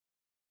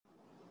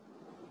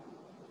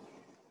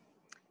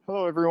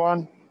Hello,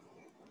 everyone.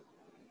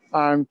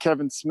 I'm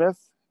Kevin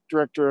Smith,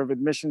 Director of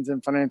Admissions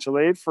and Financial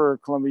Aid for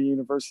Columbia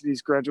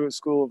University's Graduate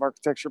School of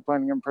Architecture,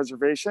 Planning, and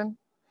Preservation.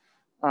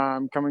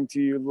 I'm coming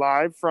to you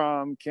live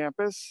from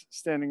campus,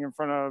 standing in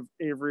front of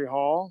Avery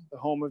Hall, the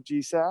home of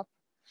GSAPP.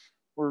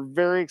 We're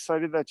very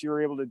excited that you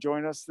were able to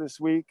join us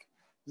this week.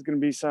 There's going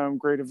to be some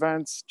great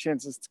events,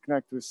 chances to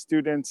connect with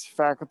students,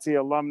 faculty,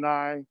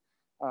 alumni,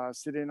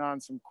 sit in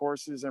on some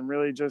courses, and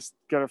really just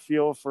get a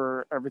feel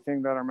for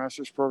everything that our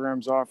master's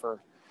programs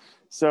offer.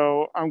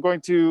 So I'm going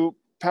to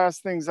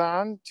pass things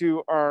on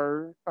to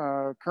our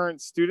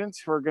current students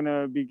who are going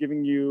to be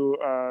giving you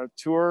a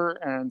tour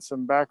and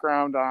some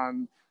background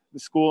on the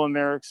school and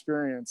their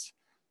experience.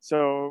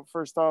 So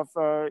first off,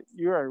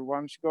 Urechi, why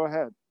don't you go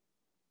ahead?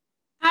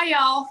 Hi,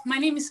 y'all. My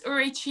name is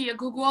Urechi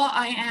Oguguo.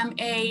 I am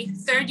a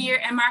third-year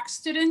M.ARCH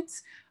student.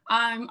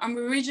 I'm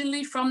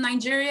originally from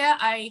Nigeria.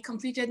 I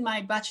completed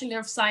my Bachelor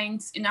of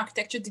Science in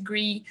Architecture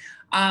degree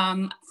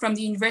from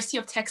the University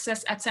of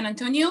Texas at San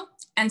Antonio,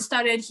 and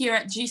started here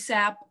at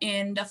GSAPP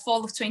in the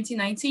fall of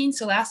 2019,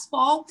 so last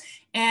fall.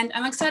 And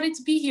I'm excited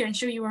to be here and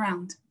show you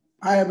around.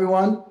 Hi,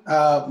 everyone.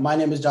 My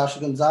name is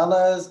Joshua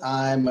Gonzalez.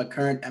 I'm a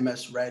current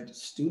MS.RED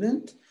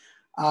student.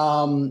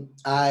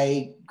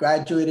 I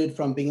graduated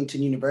from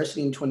Binghamton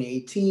University in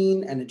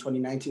 2018 and in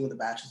 2019 with a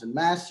bachelor's and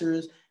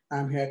master's.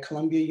 I'm here at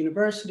Columbia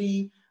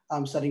University.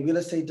 I'm studying real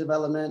estate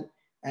development,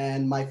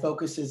 and my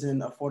focus is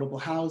in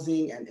affordable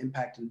housing and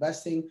impact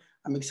investing.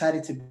 I'm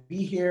excited to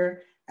be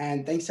here,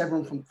 and thanks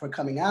everyone for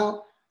coming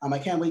out. I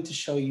can't wait to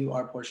show you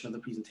our portion of the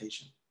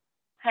presentation.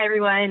 Hi,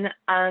 everyone.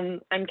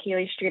 I'm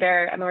Kaeli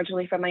Streeter. I'm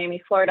originally from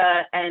Miami,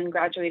 Florida, and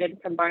graduated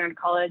from Barnard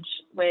College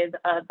with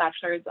a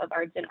Bachelor's of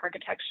Arts in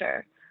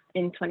Architecture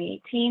in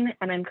 2018,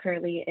 and I'm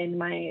currently in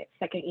my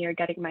second year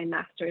getting my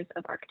Master's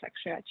of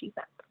Architecture at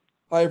GSAPP.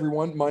 Hi,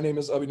 everyone. My name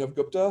is Abhinav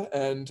Gupta,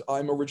 and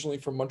I'm originally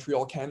from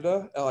Montreal,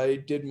 Canada. I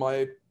did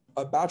my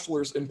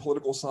Bachelor's in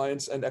Political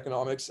Science and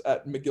Economics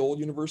at McGill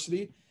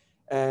University,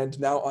 and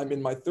now I'm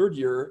in my third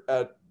year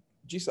at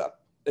GSAPP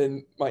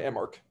in my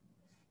M.ARCH.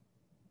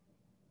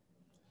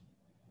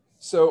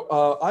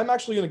 So I'm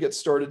actually going to get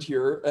started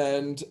here,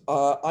 and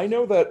I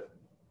know that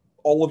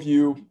all of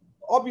you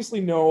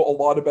obviously know a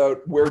lot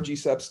about where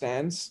GSAPP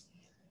stands,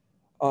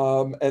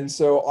 and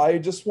so I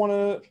just want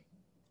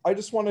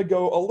to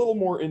go a little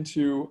more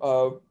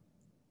into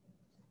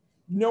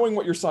knowing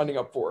what you're signing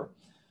up for.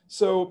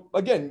 So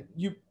again,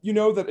 you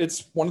know that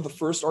it's one of the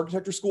first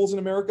architecture schools in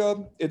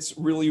America. It's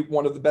really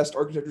one of the best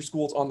architecture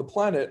schools on the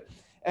planet,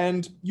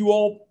 and you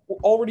all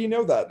already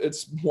know that.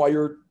 It's why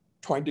you're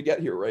trying to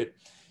get here, right?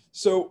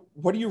 So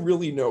what do you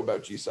really know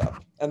about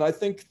GSAPP? And I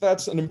think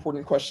that's an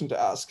important question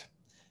to ask.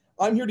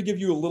 I'm here to give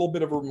you a little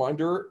bit of a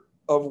reminder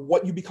of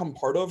what you become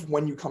part of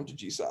when you come to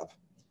GSAPP.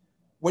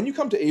 When you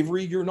come to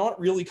Avery, you're not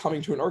really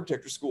coming to an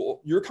architecture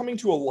school. You're coming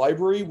to a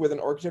library with an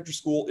architecture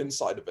school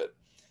inside of it.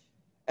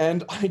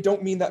 And I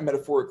don't mean that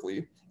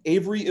metaphorically.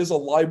 Avery is a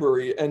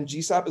library, and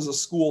GSAPP is a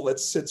school that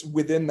sits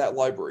within that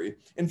library.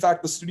 In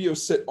fact, the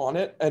studios sit on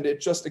it, and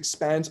it just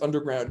expands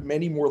underground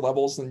many more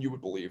levels than you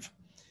would believe.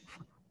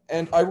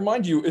 And I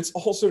remind you, it's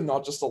also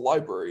not just a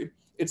library.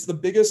 It's the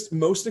biggest,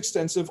 most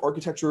extensive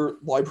architecture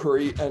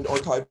library and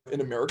archive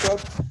in America.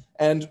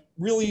 And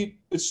really,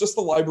 it's just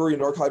the library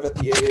and archive at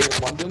the AA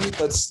in London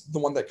that's the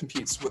one that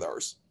competes with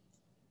ours.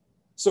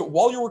 So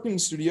while you're working in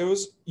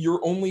studios, you're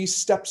only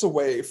steps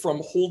away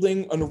from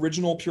holding an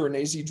original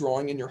Piranesi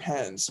drawing in your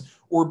hands,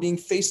 or being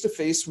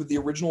face-to-face with the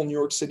original New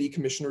York City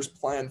Commissioner's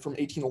Plan from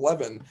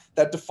 1811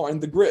 that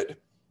defined the grid.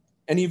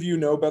 Any of you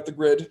know about the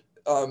grid?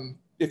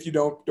 If you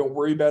don't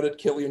worry about it.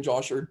 Kaeli and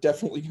Josh are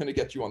definitely going to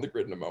get you on the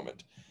grid in a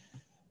moment.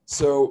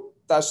 So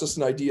that's just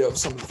an idea of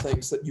some of the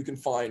things that you can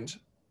find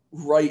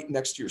right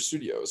next to your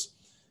studios.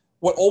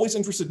 What always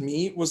interested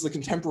me was the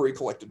contemporary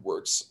collected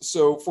works.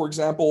 So for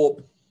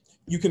example,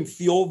 you can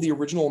feel the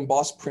original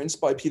embossed prints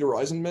by Peter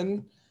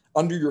Eisenman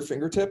under your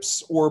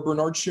fingertips, or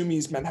Bernard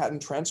Shumi's Manhattan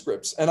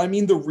transcripts. And I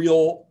mean the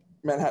real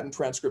Manhattan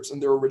transcripts in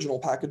their original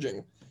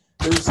packaging.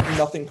 There's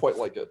nothing quite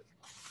like it.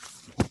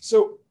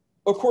 So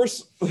of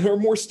course, there are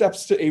more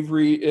steps to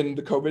Avery in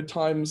the COVID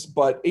times,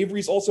 but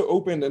Avery's also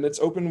open, and it's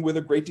open with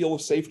a great deal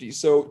of safety.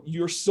 So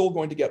you're still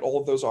going to get all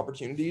of those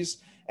opportunities,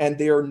 and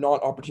they are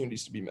not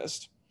opportunities to be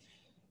missed.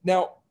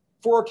 Now,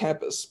 for our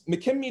campus,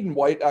 McKim, Mead &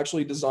 White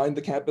actually designed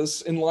the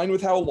campus in line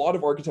with how a lot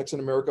of architects in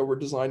America were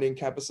designing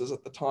campuses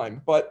at the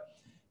time. But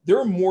there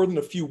are more than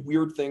a few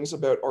weird things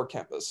about our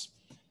campus.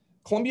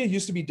 Columbia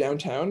used to be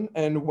downtown,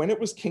 and when it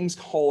was King's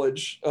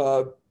College,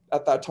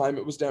 at that time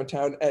it was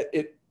downtown.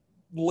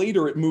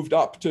 Later, it moved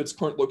up to its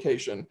current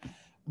location,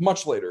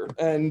 much later.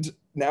 And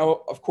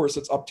now, of course,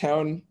 it's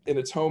uptown in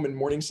its home in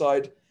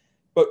Morningside.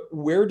 But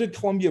where did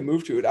Columbia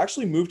move to? It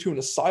actually moved to an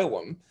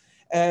asylum.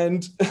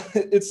 And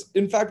it's,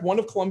 in fact, one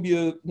of the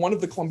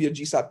Columbia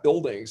GSAPP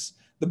buildings,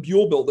 the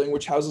Buell building,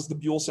 which houses the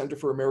Buell Center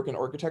for American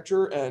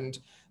Architecture and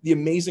the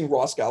amazing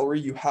Ross Gallery.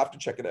 You have to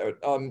check it out.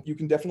 You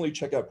can definitely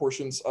check out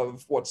portions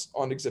of what's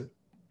on exhibit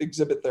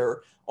exhibit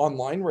there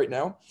online right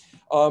now.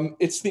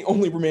 It's the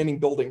only remaining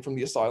building from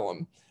the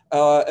asylum.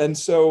 And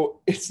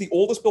so it's the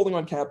oldest building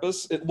on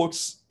campus. It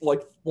looks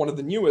like one of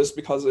the newest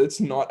because it's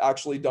not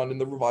actually done in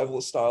the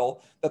revivalist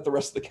style that the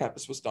rest of the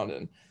campus was done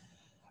in.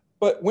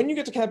 But when you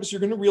get to campus, you're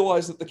going to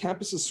realize that the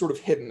campus is sort of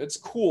hidden. It's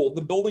cool.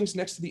 The buildings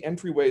next to the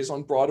entryways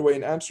on Broadway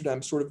in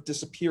Amsterdam sort of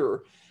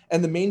disappear,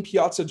 and the main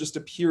piazza just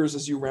appears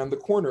as you round the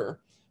corner.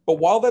 But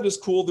while that is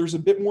cool, there's a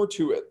bit more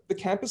to it. The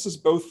campus is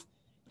both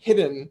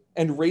hidden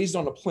and raised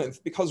on a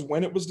plinth because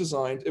when it was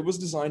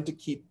designed to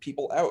keep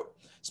people out.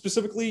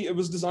 Specifically, it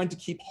was designed to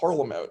keep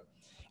Harlem out.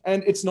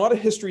 And it's not a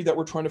history that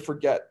we're trying to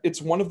forget.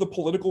 It's one of the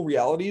political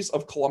realities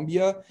of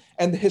Columbia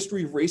and the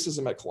history of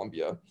racism at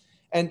Columbia.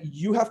 And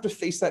you have to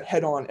face that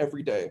head on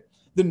every day.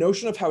 The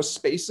notion of how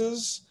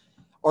spaces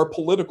are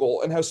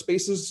political and how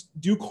spaces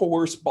do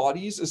coerce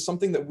bodies is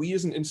something that we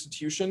as an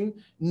institution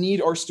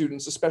need our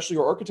students, especially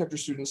our architecture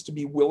students, to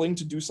be willing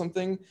to do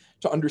something,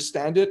 to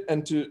understand it,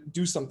 and to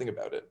do something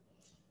about it.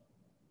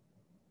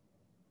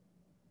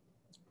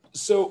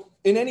 So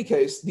in any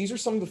case, these are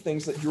some of the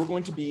things that you're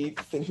going to be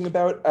thinking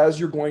about as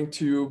you're going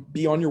to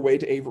be on your way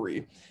to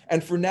Avery.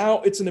 And for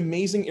now, it's an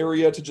amazing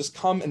area to just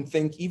come and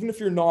think, even if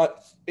you're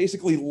not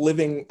basically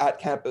living at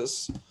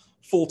campus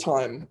full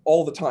time,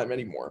 all the time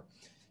anymore.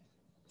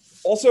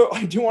 Also,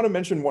 I do want to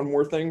mention one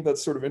more thing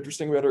that's sort of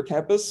interesting about our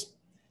campus.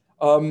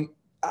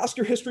 Ask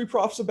your history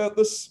profs about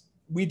this.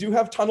 We do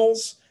have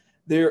tunnels.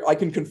 I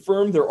can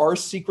confirm there are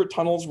secret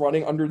tunnels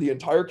running under the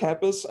entire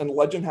campus, and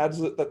legend has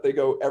it that they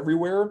go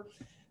everywhere.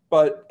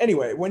 But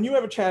anyway, when you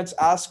have a chance,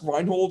 ask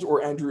Reinhold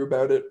or Andrew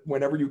about it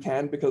whenever you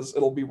can, because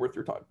it'll be worth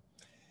your time.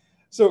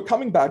 So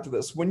coming back to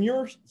this, when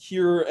you're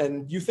here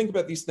and you think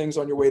about these things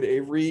on your way to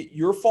Avery,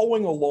 you're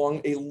following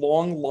along a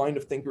long line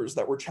of thinkers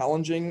that were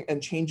challenging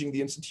and changing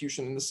the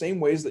institution in the same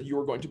ways that you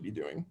are going to be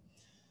doing.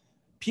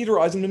 Peter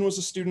Eisenman was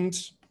a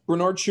student.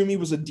 Bernard Tschumi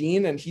was a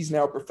dean, and he's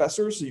now a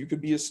professor, so you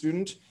could be a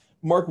student.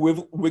 Mark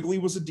Wigley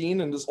was a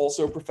dean and is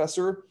also a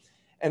professor.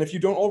 And if you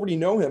don't already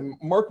know him,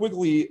 Mark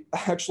Wigley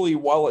actually,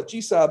 while at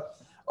GSAPP,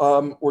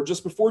 or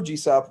just before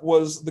GSAPP,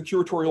 was the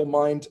curatorial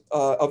mind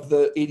of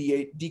the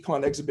 '88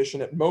 Decon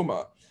exhibition at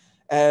MoMA.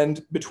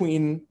 And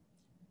between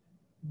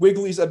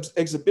Wigley's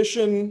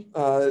exhibition,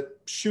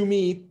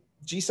 Tschumi,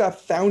 GSAPP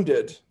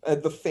founded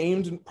the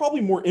famed and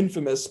probably more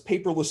infamous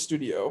Paperless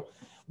Studio,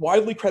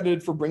 widely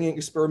credited for bringing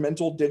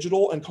experimental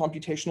digital and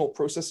computational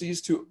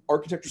processes to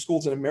architecture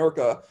schools in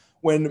America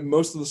when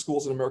most of the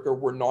schools in America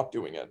were not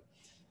doing it.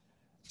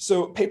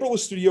 So Paperless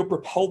Studio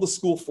propelled the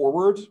school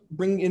forward,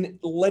 bringing in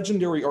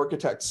legendary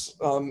architects,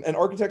 and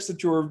architects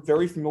that you're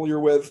very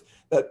familiar with,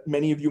 that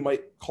many of you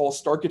might call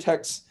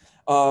starchitects.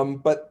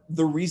 But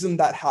the reason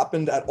that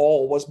happened at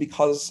all was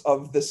because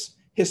of this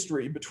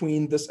history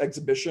between this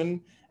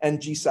exhibition and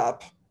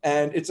GSAPP.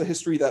 And it's a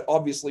history that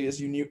obviously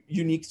is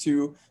unique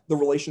to the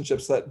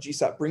relationships that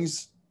GSAPP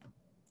brings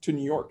to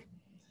New York.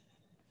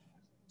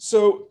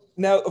 So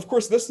now, of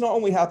course, this not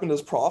only happened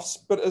as profs,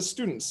 but as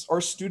students.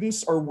 Our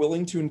students are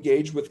willing to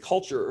engage with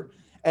culture,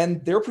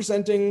 and they're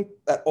presenting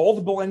at all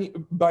the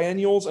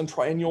biennials and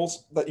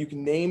triennials that you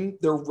can name.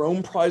 They're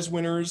Rome Prize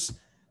winners,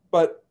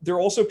 but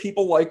they're also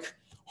people like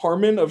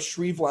Harmon of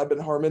Shreve Lab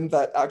and Harmon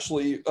that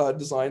actually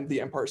designed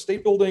the Empire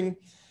State Building.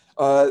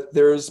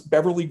 There's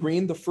Beverly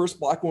Green, the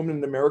first Black woman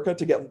in America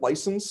to get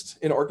licensed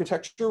in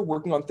architecture,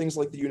 working on things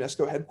like the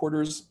UNESCO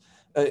headquarters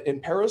in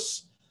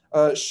Paris.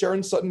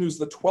 Sharon Sutton, who's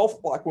the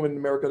 12th Black woman in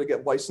America to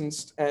get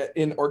licensed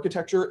in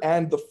architecture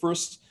and the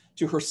first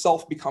to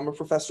herself become a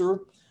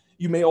professor.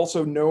 You may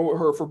also know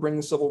her for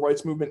bringing the civil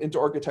rights movement into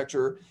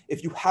architecture.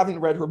 If you haven't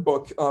read her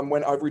book,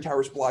 When Ivory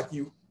Towers Black,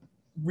 you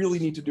really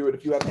need to do it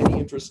if you have any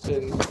interest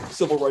in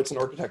civil rights and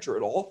architecture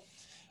at all.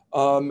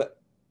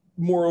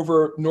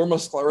 Moreover, Norma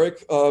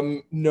Sklaric,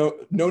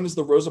 known as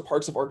the Rosa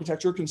Parks of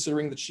architecture,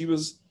 considering that she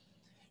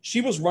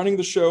was running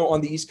the show on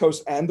the East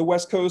Coast and the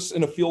West Coast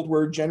in a field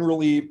where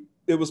generally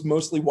it was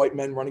mostly white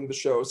men running the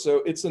show. So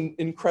it's an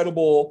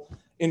incredible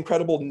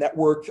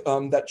network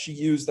that she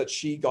used, that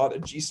she got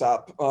at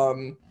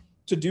GSAPP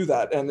to do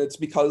that. And it's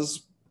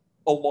because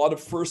a lot of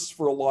firsts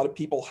for a lot of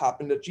people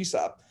happened at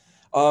GSAPP.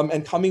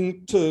 And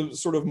coming to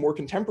sort of more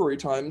contemporary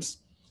times,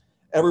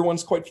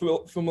 everyone's quite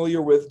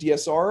familiar with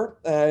DSR,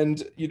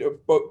 and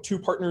both two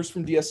partners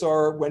from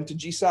DSR went to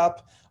GSAPP.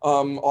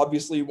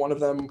 Obviously, one of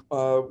them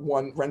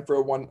won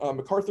Renfro, won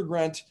MacArthur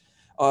grant.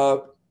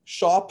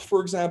 SHOP,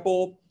 for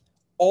example,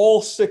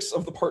 all 6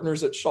 of the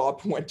partners at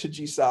SHOP went to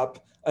GSAPP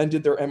and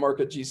did their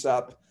M.ARCH at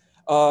GSAPP.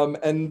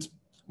 And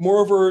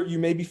moreover, you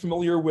may be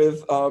familiar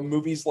with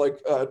movies like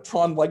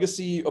Tron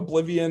Legacy,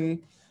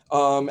 Oblivion,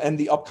 and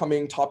the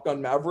upcoming Top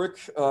Gun Maverick,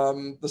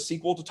 the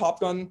sequel to Top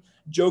Gun.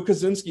 Joe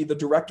Kosinski, the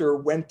director,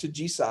 went to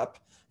GSAPP,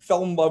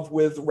 fell in love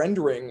with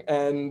rendering,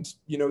 and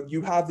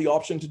you have the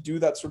option to do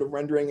that sort of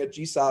rendering at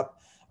GSAPP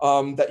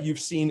that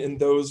you've seen in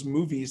those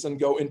movies and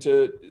go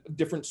into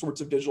different sorts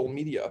of digital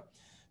media.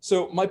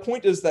 So my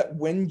point is that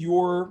when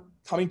you're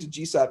coming to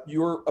GSAPP,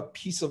 you're a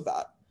piece of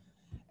that.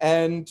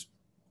 And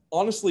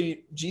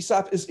honestly,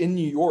 GSAPP is in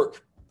New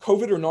York.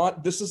 COVID or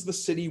not, this is the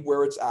city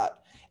where it's at.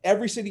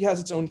 every city has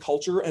its own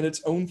culture and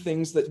its own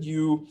things that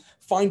you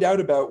find out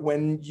about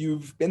when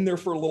you've been there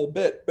for a little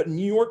bit. But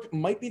New York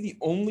might be the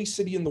only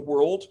city in the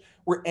world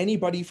where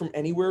anybody from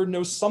anywhere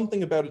knows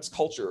something about its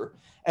culture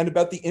and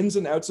about the ins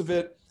and outs of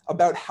it,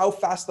 about how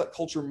fast that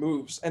culture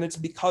moves. And it's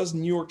because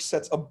New York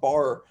sets a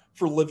bar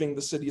for living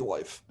the city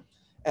life.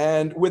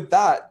 And with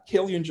that,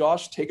 Kaeli and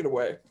Josh, take it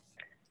away.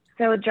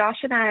 So Josh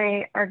and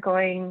I are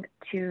going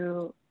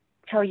to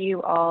tell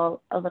you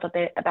all a little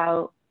bit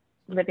about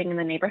living in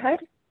the neighborhood.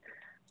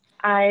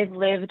 I've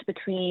lived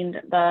between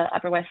the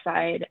Upper West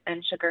Side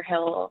and Sugar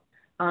Hill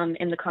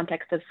in the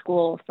context of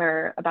school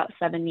for about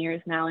 7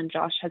 years now, and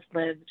Josh has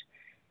lived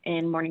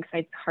in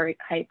Morningside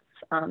Heights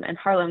and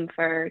Harlem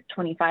for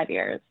 25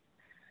 years.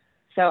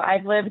 So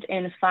I've lived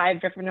in 5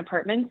 different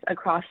apartments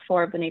across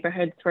 4 of the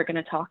neighborhoods we're going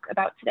to talk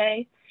about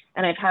today,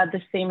 and I've had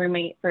the same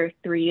roommate for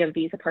 3 of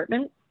these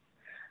apartments.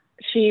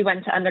 She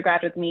went to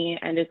undergrad with me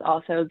and is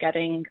also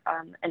getting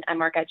an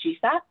M.ARCH at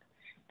GSAPP.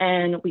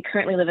 And we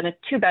currently live in a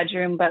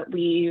 2-bedroom, but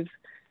we've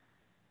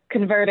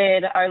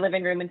converted our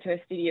living room into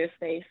a studio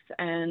space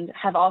and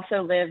have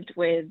also lived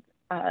with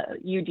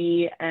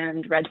UD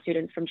and RED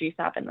students from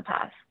GSAPP in the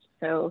past.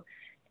 So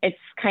it's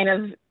kind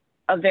of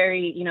a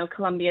very,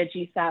 Columbia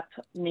GSAPP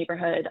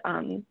neighborhood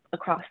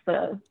across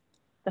the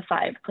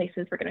 5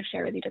 places we're going to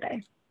share with you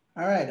today.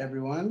 All right,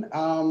 everyone.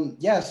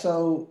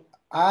 So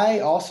I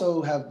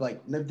also have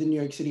lived in New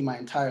York City my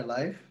entire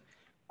life.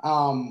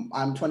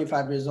 I'm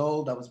 25 years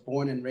old. I was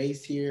born and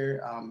raised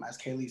here. As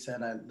Kaeli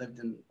said, I've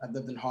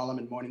lived in Harlem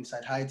and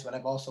Morningside Heights, but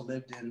I've also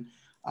lived in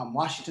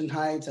Washington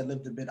Heights. I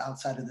lived a bit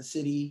outside of the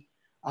city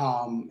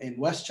in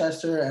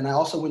Westchester, and I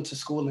also went to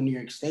school in New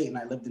York State, and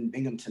I lived in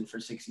Binghamton for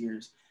 6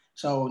 years.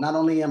 So not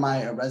only am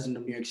I a resident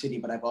of New York City,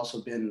 but I've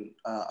also been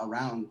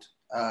around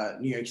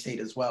New York State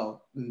as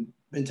well, and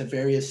been to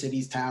various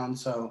cities,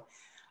 towns. So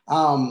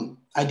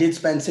I did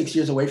spend 6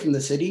 years away from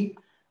the city.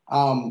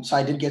 So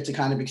I did get to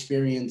kind of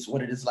experience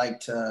what it is like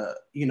to,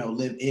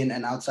 live in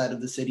and outside of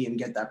the city and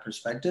get that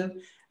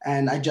perspective.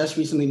 And I just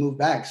recently moved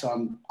back. So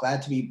I'm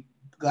glad to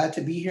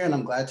be here, and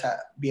I'm glad to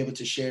be able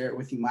to share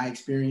with you my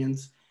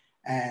experience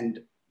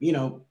and,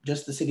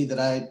 just the city that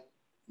I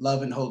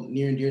love and hold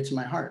near and dear to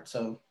my heart.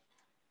 So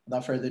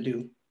without further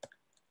ado.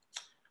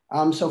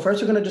 So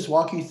first we're going to just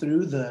walk you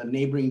through the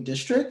neighboring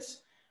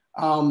districts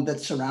that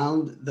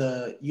surround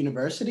the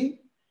university.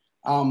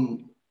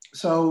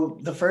 So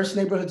the first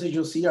neighborhoods that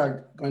you'll see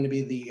are going to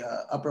be the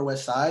Upper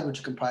West Side, which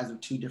are comprised of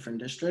 2 different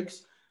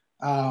districts,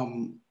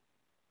 and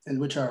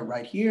which are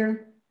right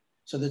here.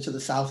 So they're to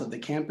the south of the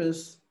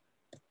campus.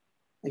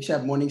 Next you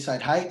have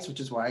Morningside Heights,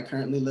 which is where I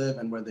currently live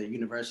and where the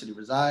university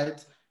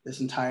resides. This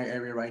entire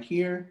area right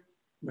here.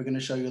 We're going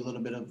to show you a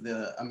little bit of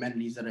the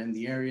amenities that are in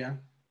the area.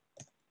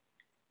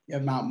 You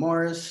have Mount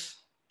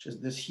Morris, which is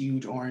this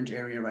huge orange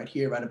area right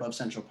here, right above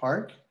Central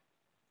Park.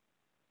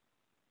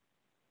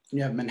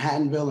 You have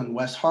Manhattanville and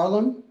West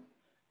Harlem,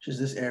 which is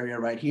this area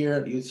right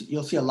here.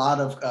 You'll see a lot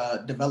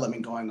of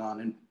development going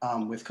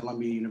on with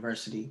Columbia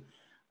University,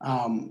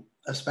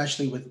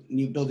 especially with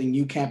building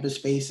new campus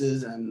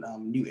spaces and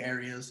new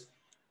areas,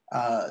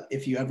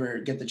 if you ever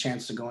get the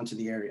chance to go into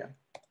the area.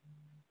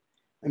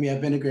 And we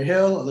have Vinegar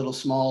Hill, a little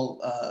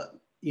small,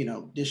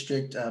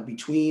 district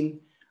between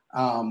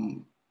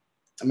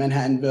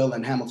Manhattanville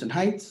and Hamilton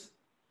Heights.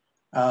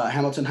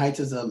 Hamilton Heights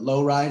is a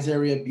low-rise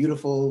area,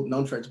 beautiful,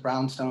 known for its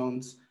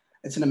brownstones.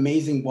 It's an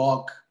amazing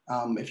walk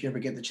if you ever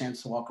get the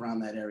chance to walk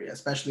around that area,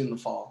 especially in the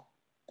fall.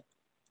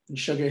 And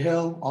Sugar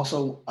Hill,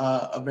 also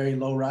a very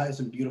low-rise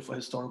and beautiful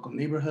historical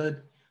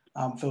neighborhood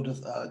filled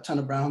with a ton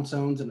of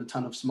brownstones and a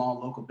ton of small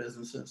local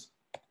businesses.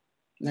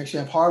 Next, you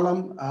have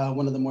Harlem,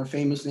 one of the more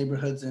famous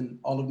neighborhoods in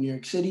all of New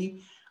York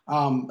City,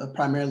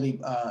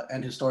 primarily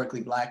and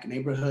historically Black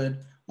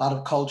neighborhood. A lot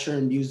of culture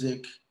and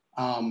music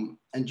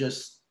and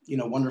just,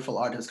 wonderful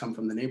art has come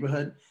from the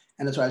neighborhood.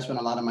 And that's where I spent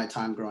a lot of my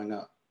time growing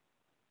up.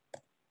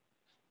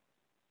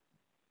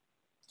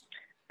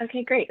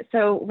 Okay, great.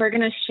 So we're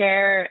going to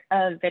share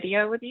a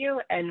video with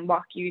you and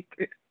walk you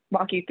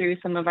through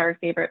some of our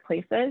favorite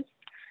places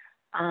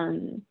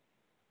in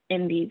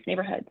these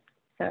neighborhoods.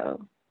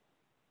 So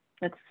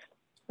let's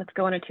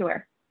go on a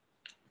tour.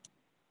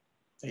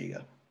 There you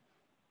go.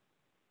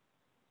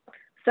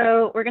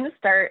 So we're going to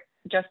start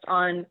just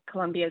on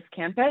Columbia's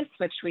campus,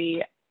 which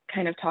we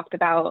kind of talked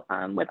about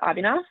with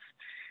Abhinav.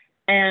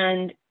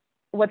 And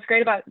what's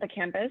great about the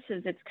campus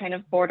is it's kind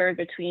of bordered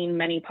between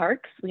many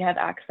parks. We have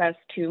access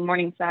to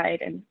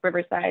Morningside and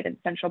Riverside and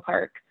Central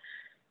Park.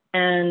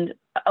 And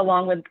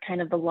along with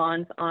kind of the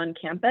lawns on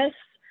campus,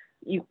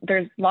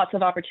 there's lots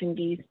of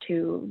opportunities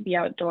to be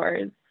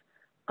outdoors.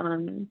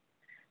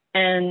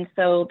 And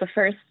so the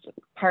first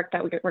park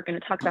that we're going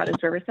to talk about is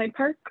Riverside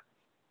Park.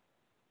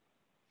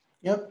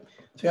 Yep.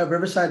 So we have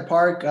Riverside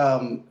Park.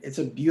 It's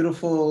a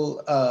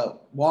beautiful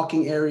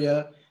walking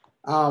area.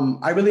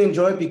 I really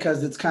enjoy it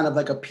because it's kind of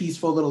like a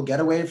peaceful little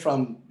getaway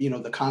from,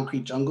 the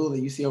concrete jungle that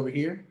you see over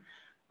here.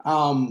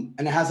 And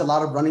it has a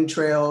lot of running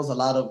trails, a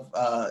lot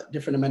of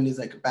different amenities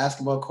like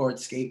basketball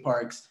courts, skate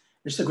parks.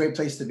 It's a great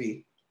place to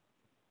be.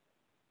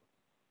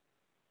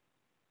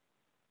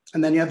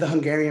 And then you have the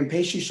Hungarian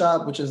pastry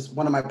shop, which is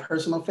one of my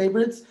personal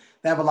favorites.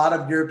 They have a lot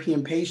of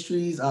European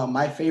pastries.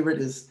 My favorite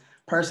is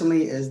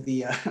personally is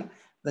the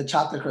the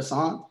chocolate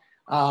croissant.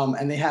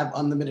 And they have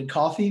unlimited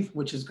coffee,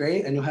 which is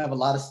great. And you'll have a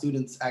lot of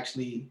students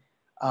actually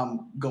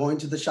going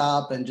to the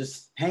shop and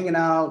just hanging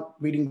out,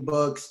 reading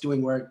books,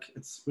 doing work.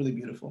 It's really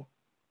beautiful.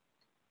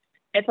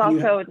 It's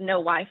also no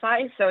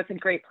Wi-Fi, so it's a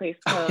great place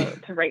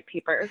to write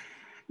papers.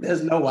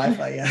 There's no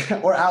Wi-Fi, yeah,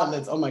 or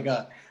outlets. Oh my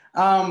God.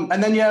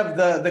 And then you have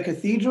the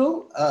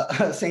cathedral,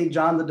 St.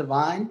 John the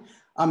Divine.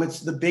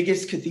 It's the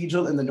biggest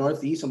cathedral in the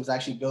Northeast and was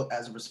actually built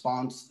as a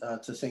response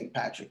to St.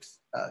 Patrick's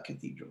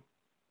Cathedral.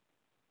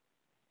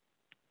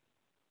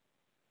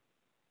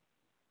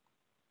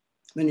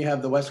 Then you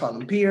have the West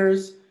Harlem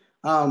Piers,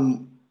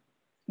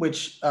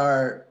 which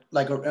are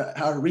like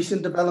a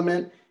recent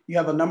development. You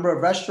have a number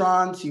of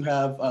restaurants. You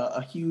have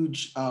a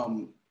huge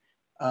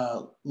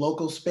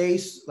local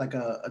space, like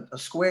a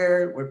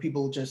square where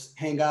people just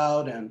hang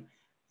out and,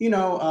 you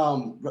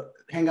know,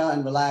 hang out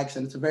and relax.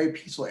 And it's a very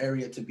peaceful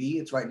area to be.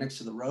 It's right next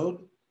to the road.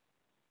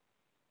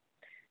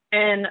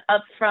 And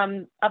up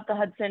the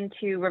Hudson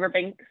to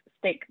Riverbank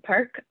State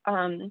Park.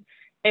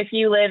 If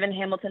you live in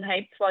Hamilton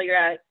Heights while you're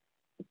at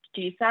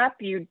GSAPP,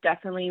 you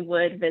definitely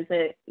would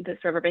visit this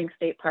Riverbank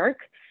State Park.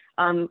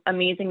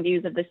 Amazing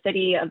views of the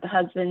city, of the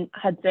Hudson,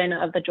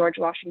 of the George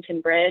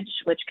Washington Bridge,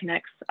 which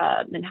connects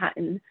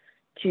Manhattan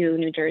to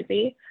New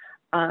Jersey.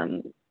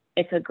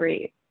 It's a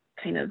great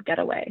kind of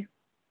getaway.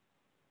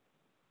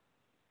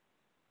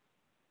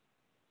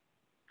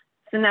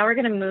 So now we're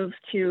going to move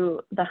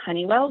to the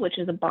Honeywell, which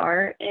is a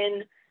bar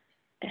in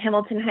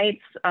Hamilton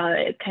Heights.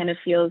 It kind of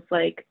feels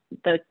like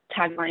the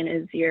tagline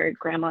is your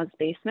grandma's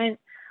basement.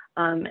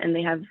 And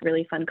they have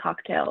really fun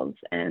cocktails.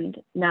 And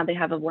now they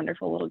have a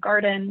wonderful little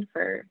garden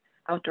for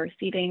outdoor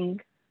seating.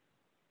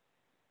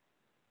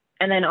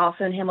 And then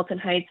also in Hamilton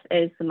Heights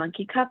is the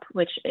Monkey Cup,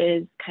 which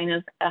is kind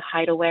of a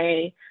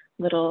hideaway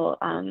little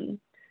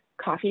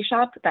coffee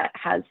shop that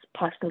has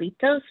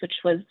pastelitos, which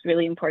was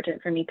really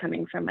important for me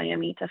coming from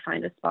Miami to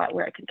find a spot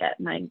where I could get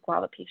my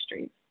guava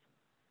pastries.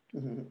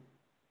 Mm-hmm.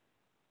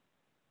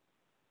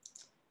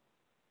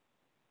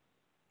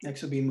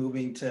 Next, we'll be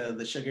moving to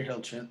the Sugar Hill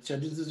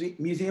Children's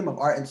Museum of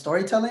Art and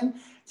Storytelling.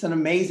 It's an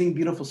amazing,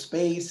 beautiful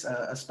space,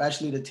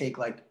 especially to take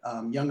like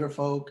younger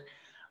folk.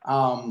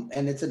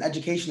 And it's an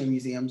educational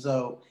museum.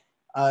 So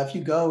if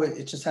you go,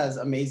 it just has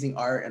amazing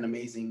art and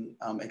amazing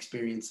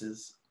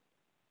experiences.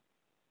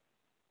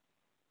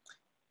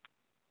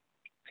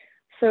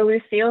 So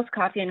Lucille's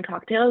Coffee and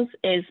Cocktails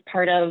is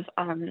part of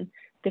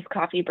this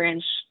coffee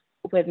branch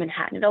with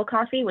Manhattanville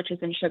Coffee, which is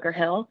in Sugar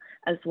Hill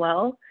as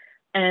well.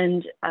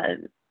 And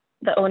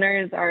the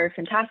owners are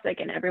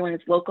fantastic and everyone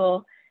is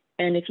local.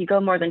 And if you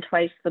go more than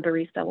twice, the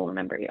barista will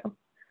remember you.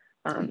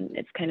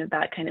 It's kind of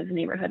that kind of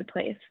neighborhood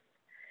place.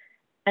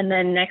 And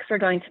then next we're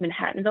going to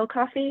Manhattanville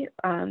Coffee.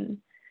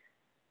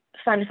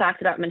 Fun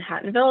fact about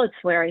Manhattanville,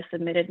 it's where I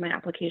submitted my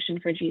application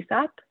for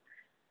GSAPP.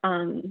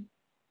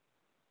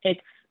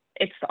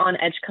 It's on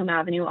Edgecombe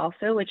Avenue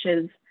also, which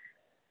is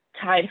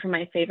tied for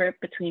my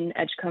favorite between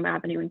Edgecombe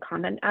Avenue and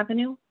Convent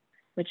Avenue,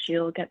 which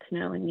you'll get to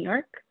know in New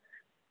York.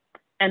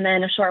 And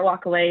then a short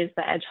walk away is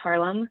the Edge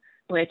Harlem,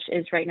 which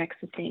is right next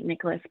to St.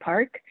 Nicholas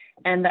Park.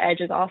 And the Edge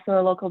is also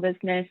a local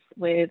business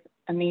with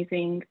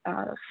amazing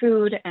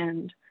food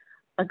and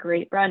a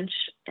great brunch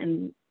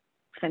and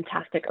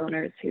fantastic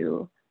owners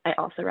who I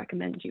also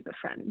recommend you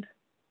befriend.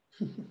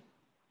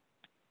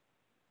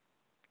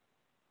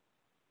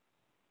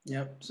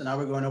 Yep, so now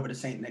we're going over to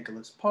St.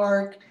 Nicholas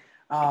Park.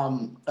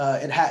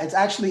 It's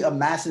actually a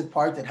massive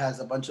park that has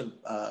a bunch of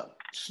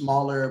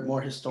smaller, more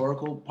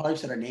historical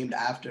parks that are named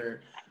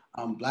after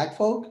Black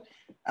folk.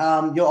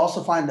 You'll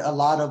also find a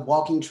lot of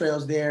walking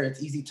trails there.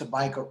 It's easy to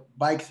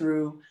bike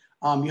through.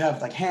 You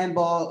have like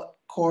handball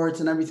courts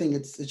and everything.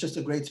 It's just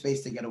a great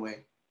space to get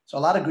away. So a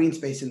lot of green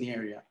space in the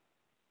area.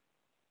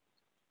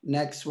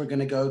 Next, we're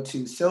gonna go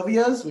to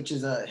Sylvia's, which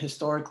is a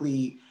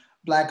historically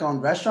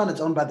Black-owned restaurant. It's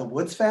owned by the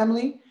Woods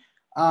family.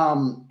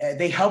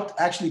 They helped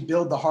actually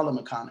build the Harlem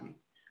economy.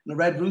 And the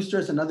Red Rooster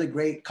is another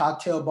great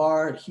cocktail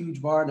bar, a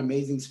huge bar, an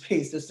amazing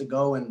space just to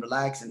go and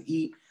relax and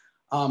eat.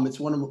 It's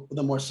one of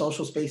the more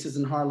social spaces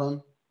in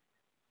Harlem.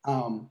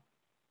 And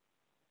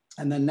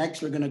then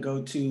next we're gonna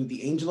go to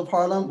the Angel of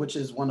Harlem, which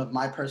is one of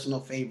my personal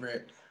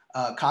favorite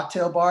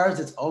cocktail bars.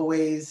 It's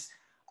always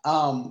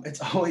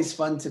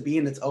fun to be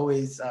in. It's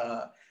always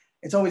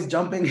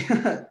jumping,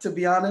 to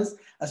be honest,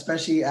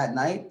 especially at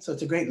night. So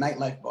it's a great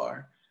nightlife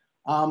bar.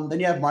 Then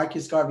you have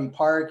Marcus Garvey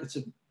Park. It's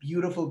a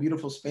beautiful,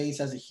 beautiful space,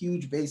 has a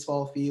huge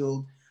baseball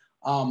field.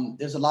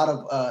 There's a lot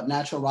of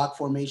natural rock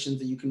formations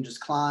that you can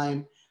just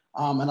climb,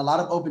 and a lot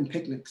of open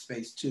picnic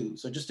space too.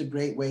 So just a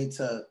great way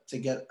to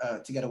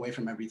get away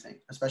from everything,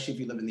 especially if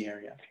you live in the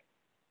area.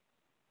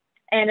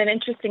 And an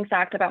interesting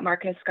fact about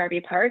Marcus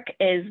Garvey Park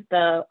is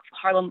the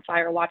Harlem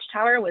Fire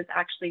Watchtower was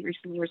actually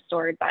recently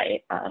restored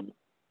by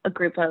a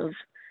group of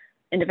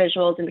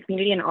individuals in the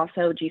community and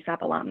also GSAPP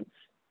alums.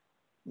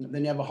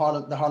 Then you have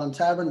the Harlem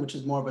Tavern, which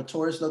is more of a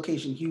tourist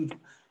location,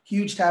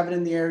 huge tavern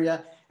in the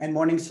area, and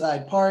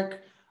Morningside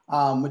Park.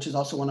 which is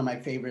also one of my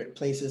favorite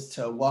places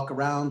to walk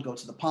around, go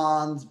to the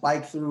ponds,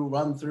 bike through,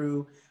 run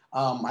through.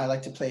 I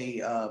like to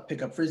play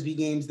pick-up Frisbee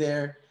games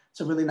there.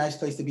 It's a really nice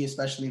place to be,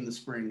 especially in the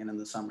spring and in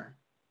the summer.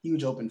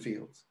 Huge open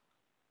fields.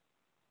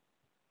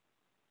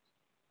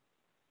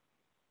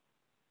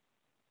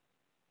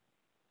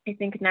 I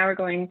think now we're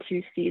going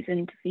to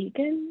Seasoned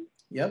Vegan.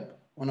 Yep,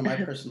 one of my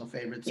personal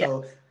favorites. Yeah.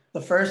 So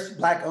the first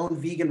Black-owned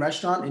vegan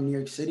restaurant in New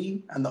York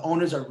City, and the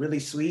owners are really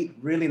sweet,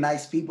 really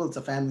nice people. It's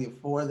a family of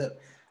 4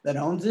 that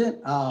owns it.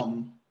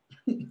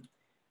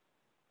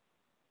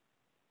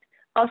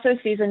 Also,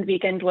 Seasoned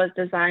Vegan was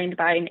designed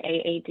by an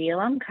AAD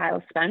alum,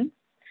 Kyle Spence,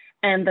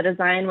 and the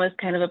design was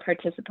kind of a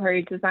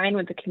participatory design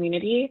with the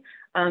community.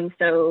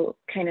 So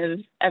kind of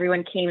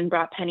everyone came and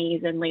brought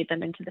pennies and laid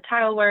them into the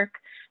tile work,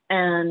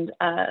 and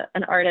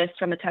an artist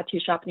from a tattoo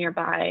shop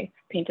nearby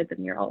painted the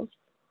murals.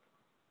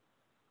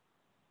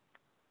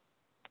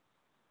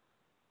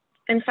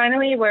 And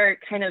finally, we're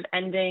kind of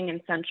ending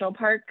in Central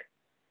Park,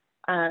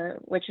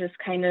 which is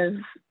kind of,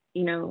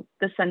 you know,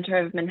 the center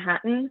of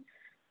Manhattan.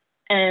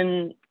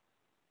 And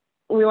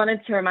we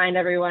wanted to remind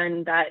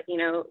everyone that, you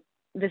know,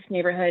 this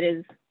neighborhood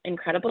is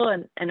incredible,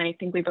 and I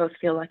think we both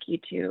feel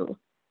lucky to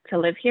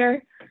live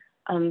here.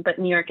 But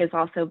New York is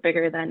also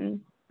bigger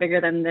than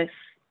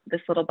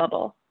this little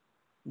bubble.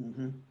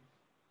 Mm-hmm.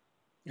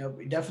 You know,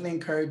 we definitely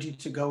encourage you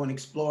to go and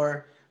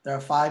explore. There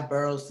are 5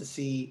 boroughs to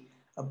see,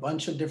 a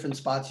bunch of different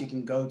spots you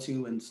can go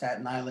to in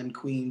Staten Island,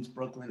 Queens,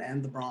 Brooklyn,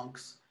 and the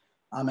Bronx,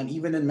 and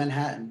even in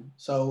Manhattan.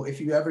 So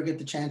if you ever get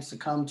the chance to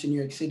come to New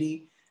York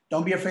City,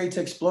 don't be afraid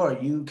to explore.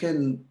 You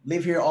can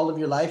live here all of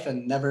your life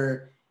and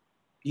never,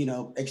 you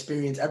know,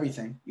 experience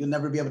everything. You'll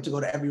never be able to go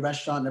to every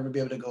restaurant, never be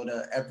able to go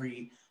to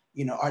every,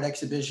 you know, art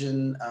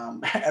exhibition,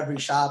 every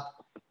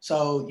shop.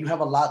 So you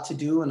have a lot to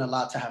do and a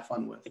lot to have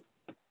fun with.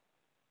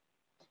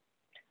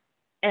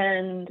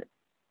 And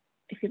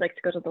if you'd like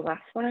to go to the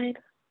last slide.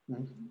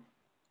 Mm-hmm.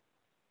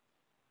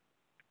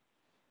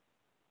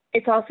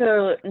 It's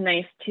also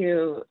nice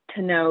to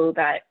know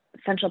that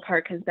Central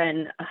Park has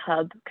been a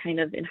hub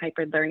kind of in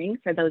hybrid learning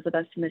for those of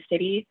us in the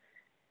city.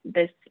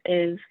 This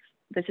is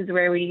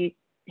where we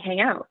hang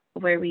out,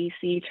 where we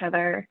see each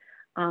other,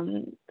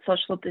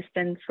 social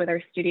distance with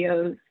our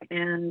studios,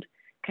 and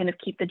kind of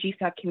keep the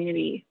GSAPP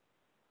community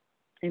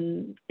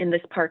in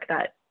this park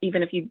that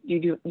even if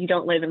you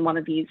don't live in one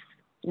of these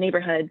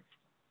neighborhoods,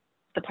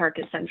 the park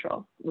is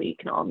central. We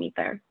can all meet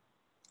there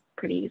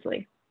pretty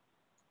easily.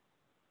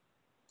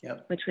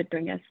 Yep. Which would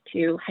bring us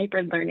to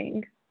hybrid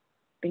learning.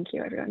 Thank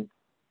you, everyone.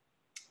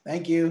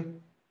 Thank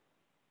you.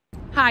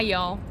 Hi,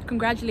 y'all.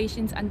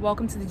 Congratulations and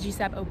welcome to the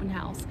GSAPP Open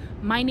House.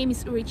 My name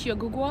is Urechi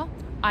Oguguo.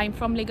 I'm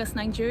from Lagos,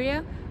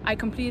 Nigeria. I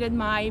completed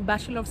my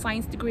Bachelor of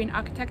Science degree in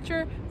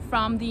Architecture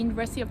from the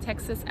University of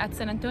Texas at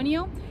San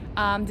Antonio,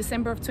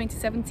 December of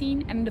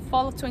 2017. And in the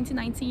fall of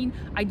 2019,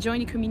 I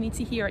joined the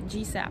community here at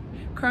GSAPP.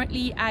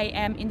 Currently, I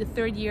am in the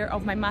 3rd year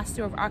of my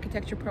Master of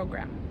Architecture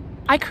program.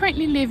 I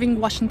currently live in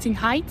Washington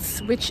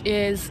Heights, which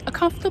is a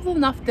comfortable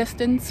enough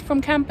distance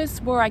from campus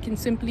where I can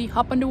simply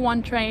hop on the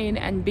 1 train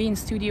and be in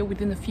studio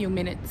within a few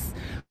minutes.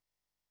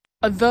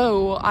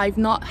 Although I've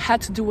not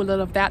had to do a lot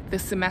of that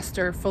this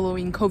semester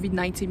following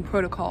COVID-19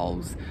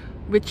 protocols,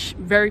 which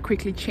very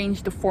quickly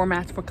changed the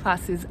format for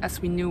classes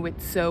as we knew it.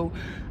 So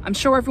I'm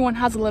sure everyone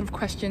has a lot of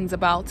questions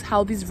about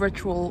how these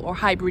virtual or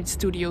hybrid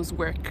studios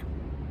work.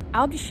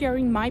 I'll be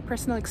sharing my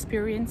personal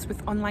experience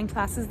with online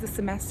classes this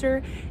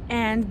semester,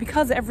 and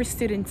because every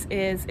student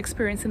is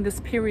experiencing this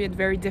period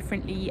very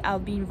differently, I'll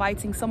be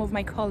inviting some of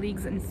my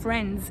colleagues and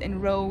friends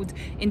enrolled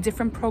in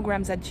different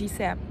programs at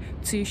GSAPP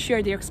to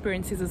share their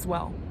experiences as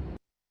well.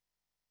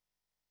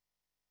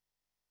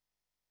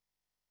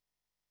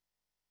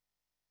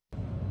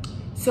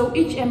 So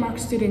each M.ARCH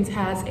student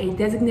has a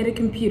designated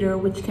computer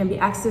which can be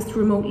accessed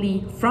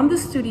remotely from the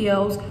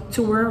studios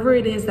to wherever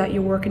it is that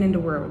you're working in the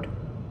world.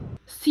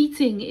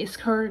 Seating is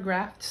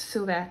choreographed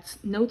so that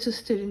no 2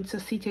 students are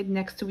seated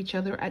next to each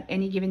other at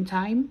any given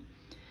time.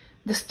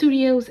 The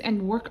studios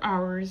and work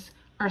hours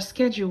are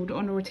scheduled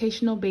on a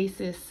rotational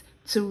basis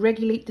to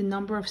regulate the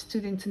number of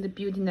students in the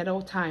building at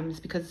all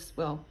times because,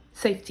 well,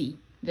 safety.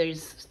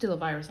 There's still a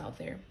virus out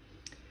there.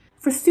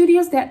 For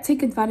studios that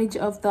take advantage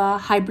of the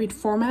hybrid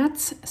format,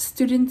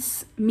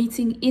 students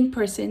meeting in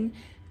person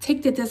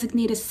take their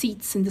designated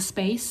seats in the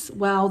space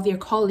while their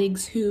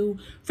colleagues who,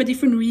 for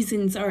different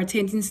reasons, are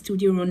attending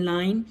studio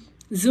online,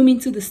 zoom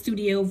into the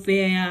studio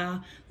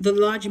via the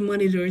large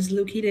monitors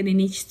located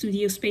in each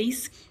studio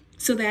space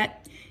so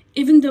that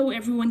even though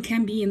everyone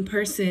can be in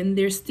person,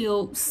 there's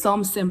still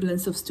some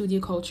semblance of studio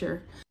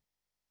culture.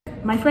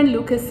 My friend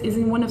Lucas is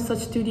in one of such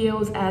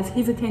studios as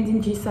he's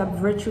attending GSAPP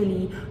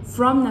virtually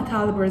from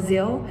Natal,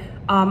 Brazil,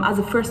 as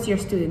a 1st-year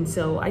student.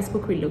 So I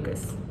spoke with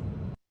Lucas.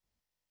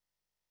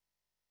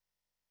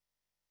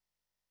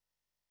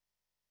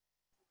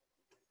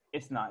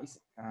 It's nice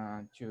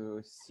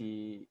to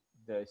see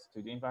the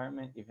studio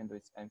environment, even though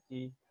it's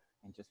empty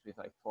and just with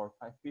like 4 or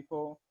 5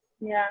 people.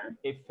 Yeah.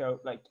 It felt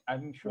like,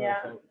 I'm sure it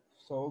felt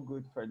so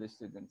good for the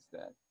students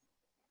that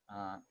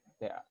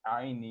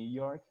are in New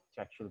York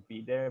to actually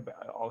be there, but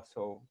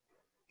also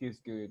feels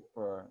good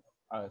for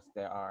us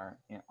that are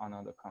in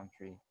another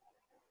country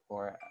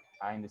or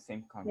are in the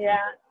same country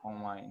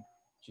online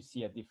to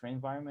see a different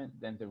environment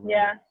than the room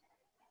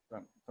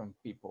from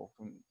people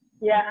from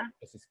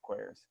just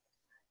squares.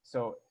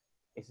 So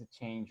it's a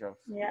change of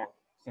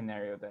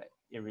scenario that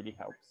it really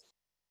helps.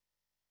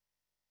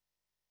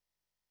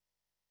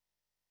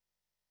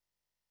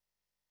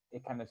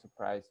 It kind of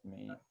surprised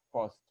me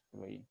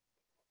positively.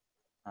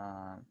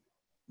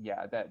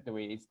 That the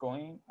way it's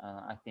going,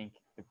 I think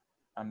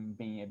I'm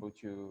being able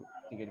to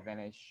take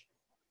advantage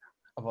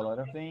of a lot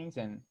of things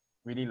and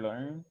really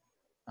learn.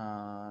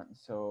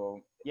 So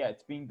yeah,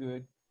 it's been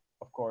good.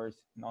 Of course,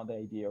 not the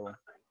ideal,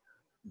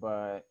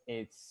 but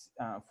it's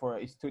for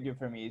a studio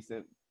for me is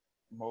the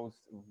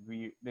most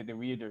the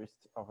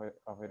weirdest of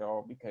it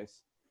all,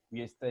 because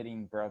we are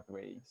studying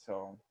Broadway.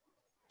 So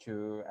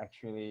to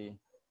actually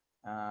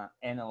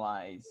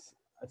analyze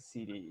a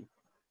city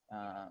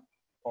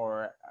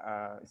or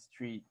a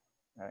street,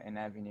 an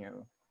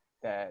avenue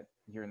that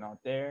you're not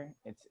there,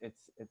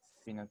 it's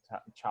been a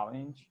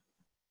challenge.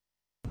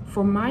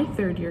 For my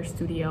third year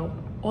studio,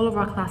 all of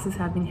our classes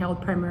have been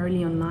held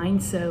primarily online,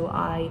 so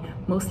I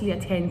mostly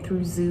attend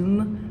through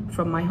Zoom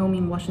from my home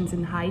in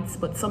Washington Heights,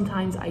 but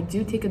sometimes I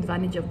do take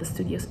advantage of the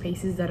studio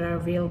spaces that are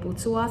available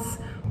to us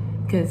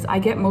because I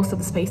get most of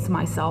the space to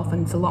myself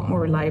and it's a lot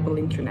more reliable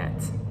internet.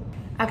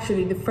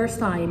 Actually, the first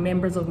time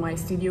members of my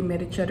studio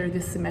met each other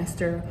this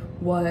semester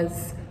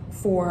was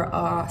for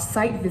a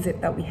site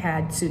visit that we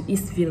had to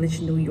East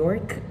Village, New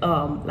York,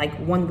 like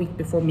 1 week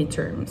before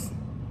midterms.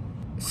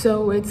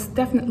 So it's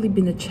definitely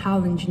been a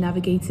challenge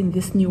navigating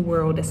this new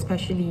world,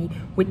 especially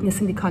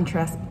witnessing the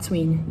contrast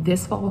between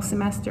this fall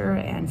semester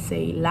and,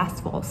 say,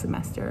 last fall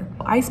semester.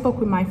 I spoke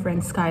with my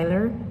friend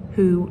Skylar,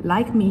 who,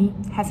 like me,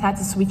 has had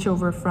to switch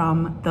over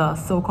from the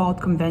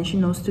so-called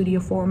conventional studio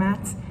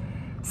format.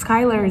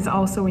 Skylar is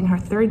also in her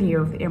third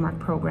year of the M.ARCH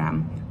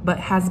program, but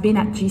has been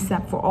at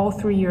GSAPP for all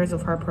 3 years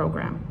of her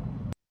program.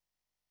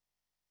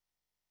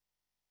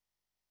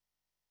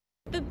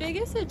 The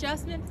biggest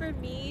adjustment for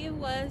me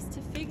was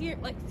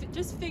to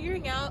just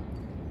figuring out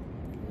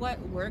what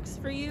works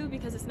for you,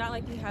 because it's not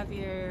like you have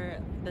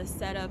the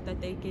setup that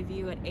they give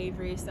you at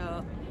Avery.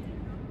 So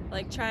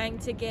like trying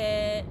to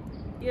get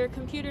your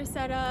computer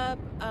set up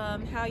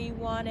how you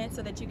want it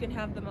so that you can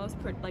have the most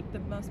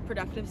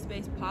productive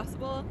space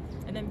possible,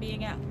 and then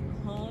being at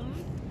home.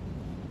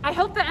 I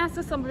hope that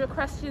answers some of your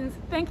questions.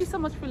 Thank you so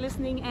much for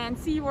listening, and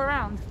see you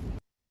around.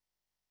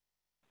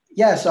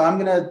 Yeah, so I'm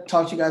gonna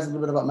talk to you guys a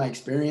little bit about my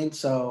experience.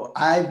 So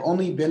I've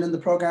only been in the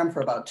program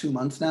for about 2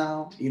 months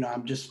now.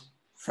 I'm just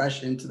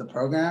fresh into the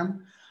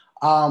program.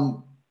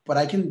 But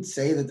I can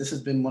say that this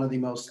has been one of the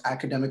most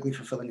academically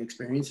fulfilling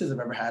experiences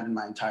I've ever had in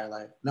my entire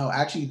life. No,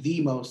 actually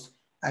the most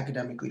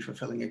academically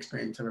fulfilling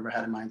experience I've ever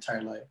had in my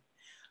entire life.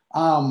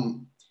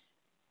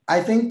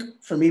 I think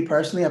for me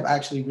personally, I've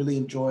actually really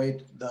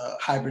enjoyed the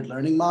hybrid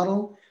learning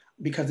model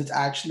because it's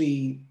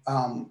actually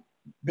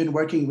been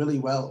working really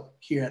well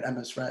here at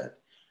MS.RED.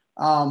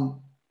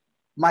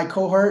 My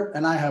cohort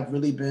and I have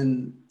really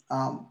been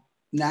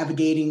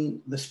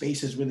navigating the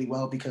spaces really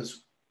well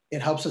because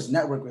it helps us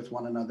network with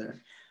one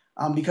another.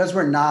 Because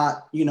we're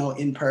not,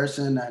 in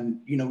person,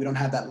 and we don't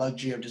have that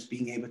luxury of just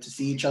being able to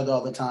see each other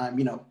all the time.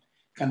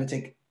 Kind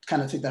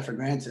of took that for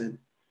granted.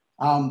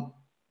 We're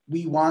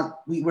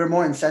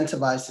more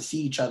incentivized to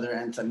see each other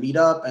and to meet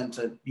up and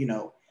to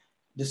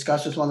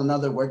discuss with one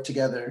another, work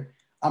together.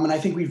 And I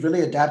think we've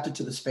really adapted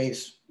to the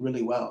space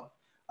really well.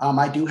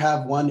 I do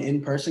have one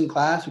in-person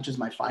class, which is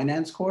my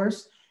finance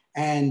course.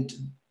 And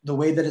the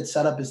way that it's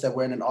set up is that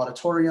we're in an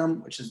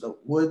auditorium, which is the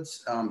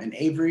Woods in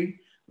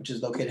Avery, which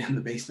is located in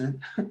the basement.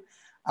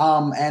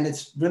 And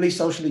it's really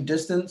socially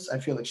distanced. I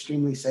feel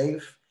extremely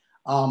safe.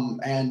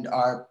 And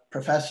our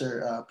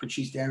professor,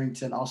 Patrice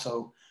Darrington,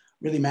 also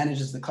really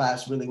manages the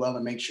class really well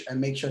and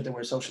make sure that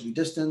we're socially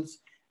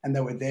distanced and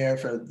that we're there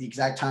for the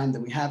exact time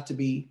that we have to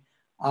be.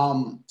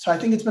 So I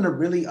think it's been a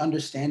really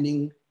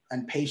understanding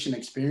and patient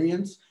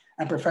experience.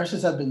 And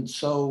professors have been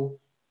so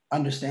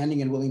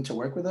understanding and willing to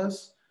work with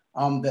us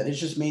that it's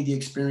just made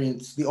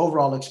the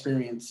overall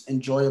experience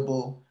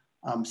enjoyable,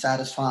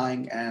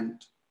 satisfying,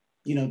 and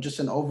just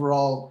an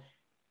overall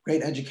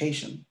great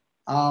education.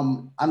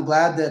 I'm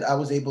glad that I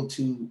was able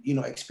to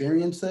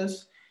experience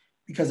this,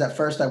 because at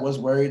first I was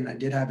worried and I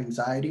did have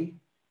anxiety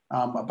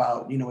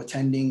about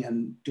attending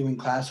and doing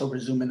class over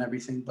Zoom and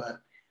everything,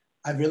 but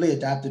I've really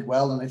adapted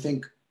well, and I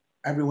think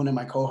everyone in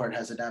my cohort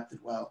has adapted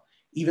well.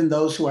 Even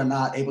those who are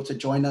not able to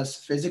join us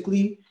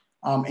physically,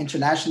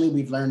 internationally,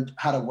 we've learned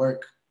how to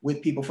work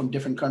with people from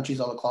different countries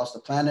all across the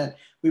planet.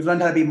 We've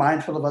learned how to be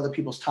mindful of other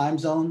people's time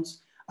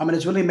zones. And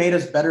it's really made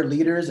us better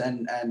leaders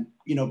and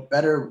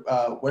better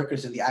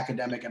workers in the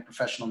academic and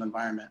professional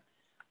environment.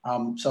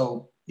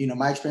 So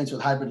my experience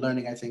with hybrid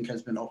learning, I think,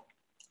 has been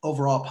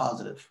overall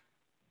positive.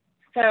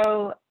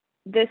 So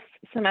this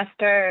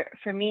semester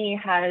for me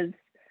has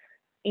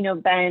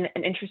been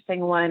an interesting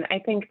one. I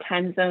think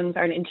time zones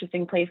are an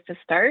interesting place to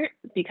start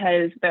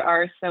because there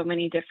are so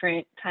many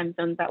different time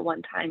zones at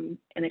one time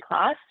in a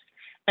class,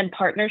 and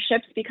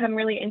partnerships become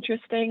really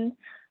interesting.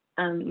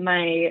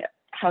 My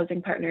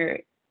housing partner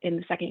in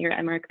the second year at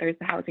M.ARCH, there's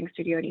the housing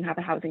studio, and you have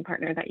a housing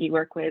partner that you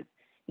work with,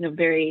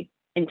 very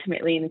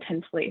intimately and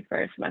intensely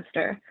for a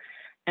semester.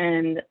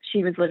 And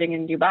she was living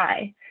in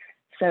Dubai.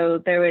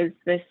 So there was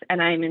this,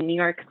 and I'm in New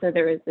York, so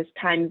there was this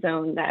time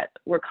zone that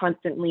we're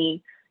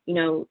constantly,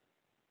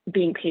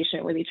 being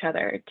patient with each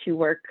other to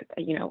work,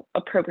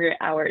 appropriate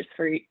hours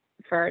for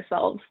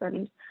ourselves.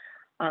 And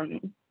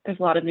there's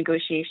a lot of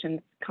negotiations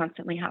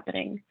constantly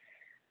happening.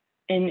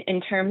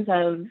 In terms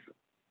of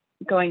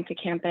going to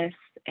campus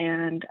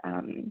and,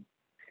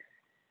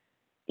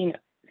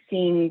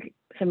 seeing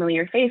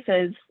familiar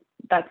faces,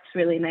 that's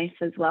really nice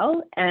as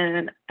well.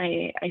 And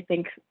I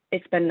think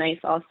it's been nice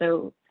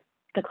also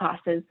the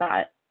classes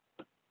that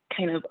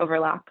kind of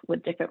overlap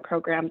with different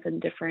programs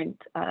and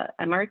different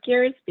M.ARCH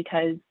years,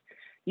 because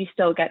you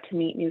still get to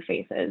meet new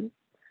faces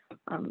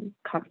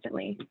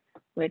constantly,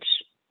 which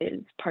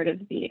is part of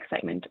the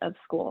excitement of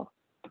school.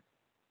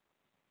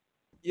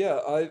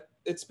 Yeah,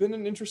 it's been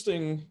an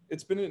interesting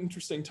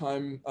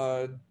time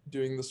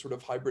doing this sort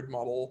of hybrid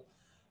model.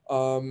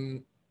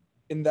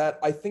 In that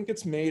I think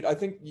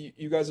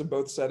you guys have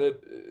both said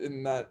it,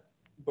 in that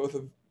both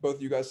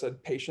of you guys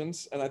said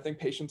patience, and I think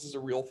patience is a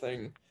real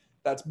thing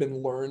that's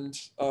been learned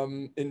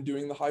in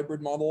doing the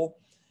hybrid model.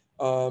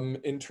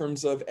 In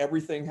terms of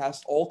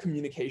all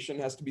communication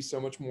has to be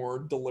so much more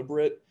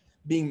deliberate,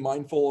 being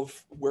mindful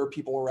of where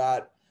people are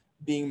at,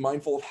 being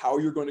mindful of how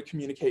you're going to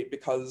communicate,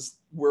 because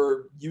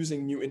we're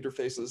using new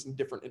interfaces and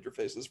different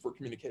interfaces for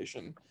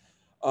communication.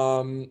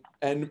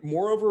 And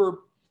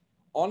moreover,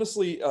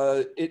 honestly,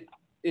 it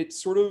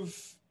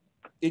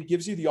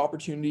gives you the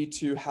opportunity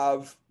to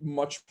have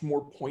much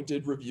more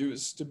pointed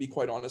reviews, to be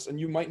quite honest. And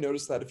you might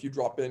notice that if you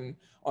drop in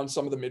on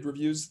some of the mid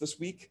reviews this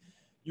week,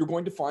 you're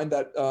going to find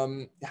that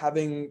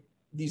having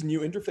these new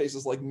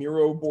interfaces like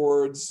Miro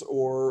boards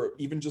or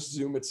even just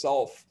Zoom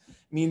itself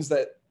means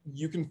that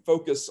you can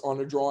focus on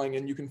a drawing,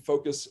 and you can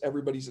focus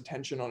everybody's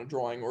attention on a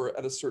drawing or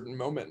at a certain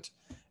moment.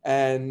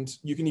 And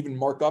you can even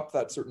mark up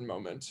that certain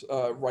moment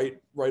right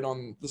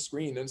on the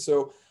screen. And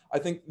so I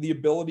think the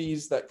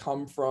abilities that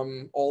come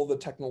from all the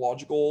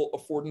technological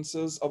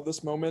affordances of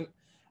this moment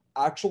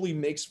actually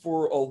makes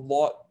for a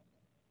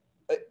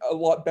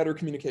lot better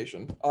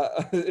communication.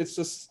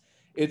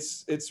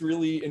 It's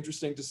really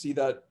interesting to see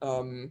that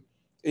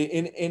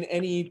in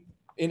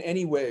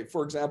any way.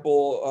 For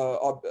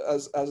example,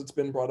 as it's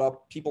been brought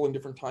up, people in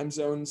different time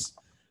zones.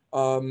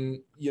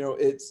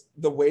 It's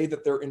the way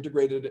that they're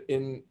integrated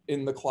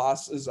in the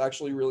class is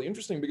actually really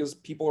interesting, because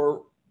people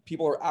are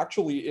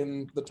actually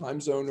in the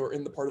time zone or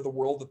in the part of the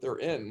world that they're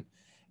in,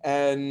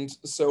 and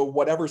so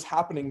whatever's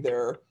happening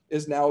there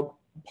is now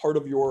part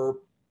of your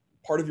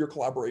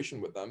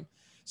collaboration with them.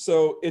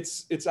 So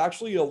it's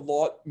actually a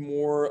lot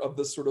more of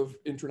this sort of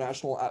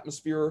international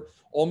atmosphere,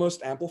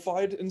 almost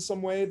amplified in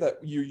some way,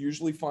 that you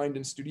usually find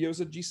in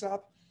studios at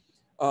GSAPP.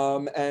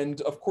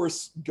 And of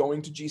course,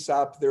 going to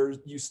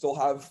GSAPP, you still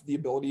have the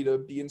ability to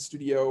be in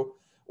studio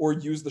or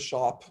use the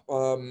shop.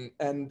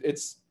 And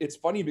it's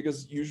funny,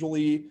 because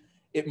usually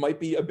it might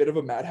be a bit of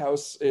a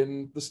madhouse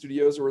in the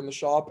studios or in the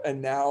shop.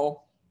 And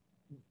now,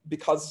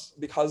 because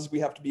we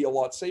have to be a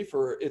lot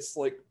safer, it's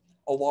like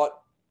a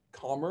lot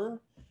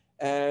calmer.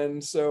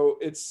 And so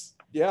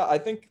I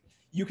think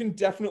you can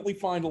definitely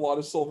find a lot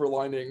of silver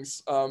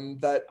linings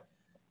that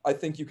I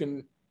think you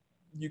can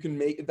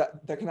make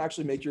that can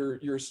actually make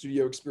your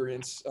studio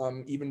experience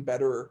even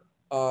better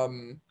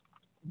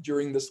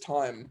during this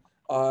time.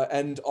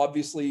 And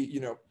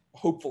obviously,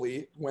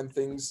 hopefully when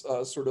things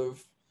sort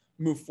of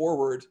move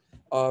forward,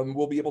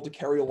 we'll be able to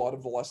carry a lot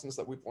of the lessons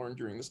that we've learned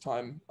during this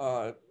time.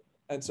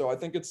 And so I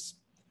think it's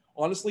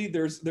honestly,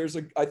 there's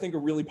I think a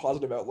really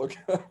positive outlook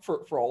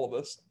for all of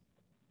us.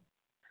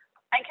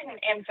 I can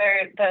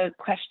answer the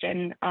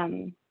question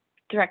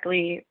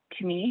directly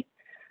to me.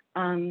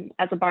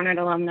 As a Barnard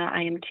alumna,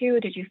 I am too.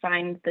 Did you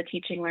find the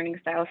teaching learning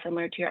style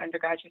similar to your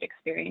undergraduate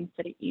experience?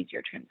 Did it ease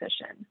your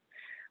transition?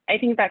 I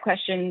think that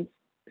question's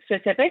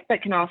specific,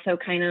 but can also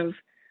kind of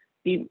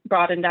be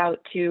broadened out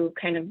to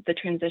kind of the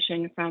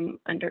transition from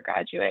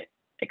undergraduate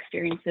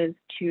experiences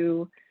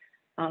to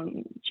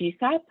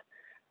GSAPP.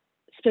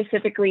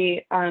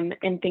 Specifically,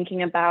 in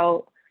thinking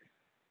about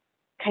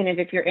kind of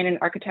if you're in an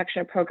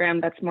architecture program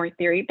that's more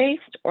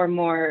theory-based or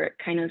more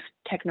kind of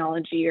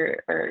technology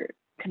or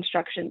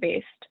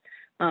construction-based.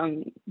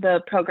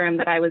 The program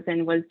that I was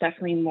in was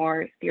definitely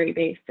more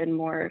theory-based and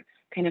more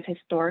kind of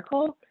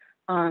historical,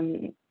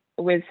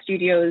 with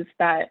studios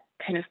that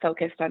kind of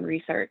focused on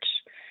research.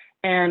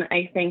 And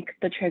I think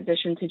the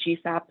transition to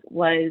GSAPP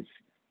was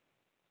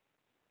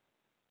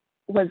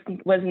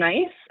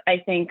nice. I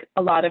think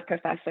a lot of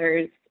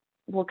professors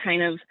will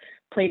kind of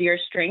play to your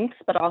strengths,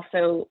 but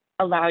also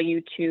allow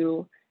you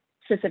to,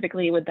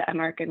 specifically with the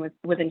M.ARCH and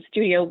within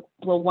studio,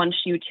 will want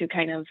you to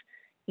kind of,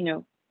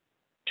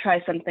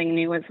 try something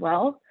new as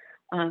well.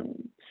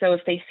 So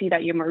if they see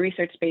that you're more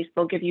research-based,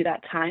 they'll give you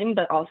that time,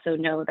 but also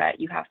know that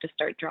you have to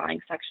start drawing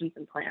sections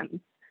and plans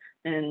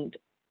and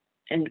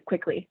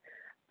quickly.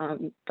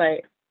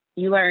 But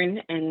you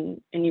learn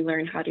and you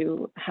learn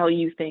how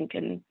you think,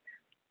 and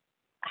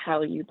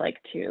how you'd like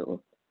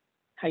to,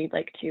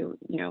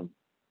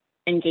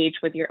 engage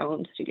with your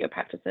own studio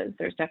practices.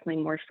 There's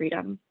definitely more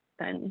freedom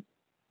than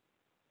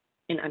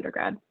in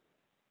undergrad.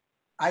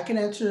 I can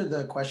answer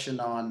the question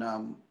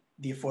on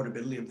the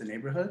affordability of the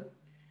neighborhood.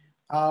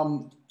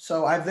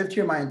 So I've lived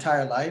here my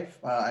entire life.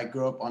 I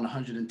grew up on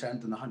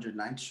 110th and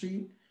 109th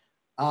Street.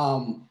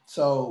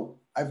 So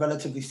I've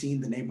relatively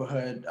seen the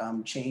neighborhood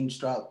change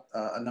throughout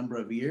a number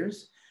of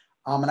years.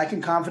 And I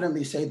can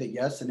confidently say that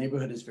yes, the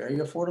neighborhood is very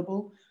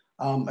affordable,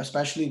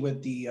 especially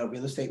with the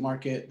real estate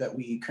market that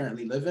we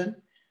currently live in.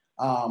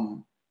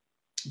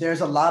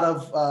 There's a lot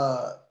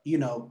of,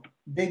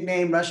 big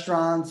name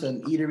restaurants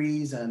and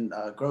eateries and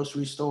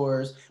grocery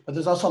stores, but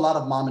there's also a lot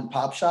of mom and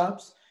pop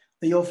shops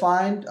that you'll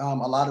find, a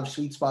lot of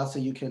sweet spots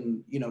that you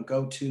can,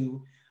 go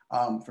to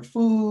for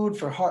food,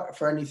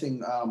 for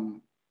anything,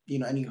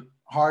 any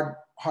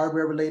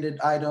hardware related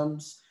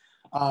items,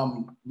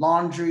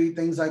 laundry,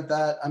 things like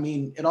that. I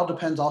mean, it all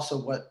depends also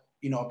what,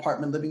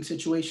 apartment living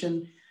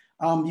situation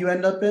you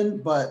end up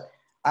in, but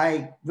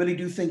I really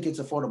do think it's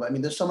affordable. I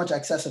mean, there's so much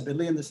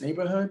accessibility in this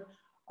neighborhood.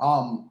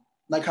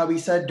 Like how we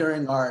said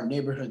during our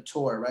neighborhood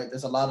tour, right?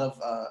 There's a lot of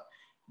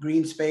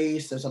green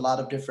space. There's a lot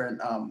of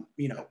different,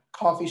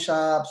 coffee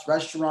shops,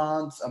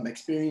 restaurants,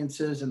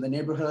 experiences in the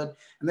neighborhood,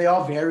 and they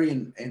all vary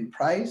in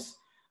price.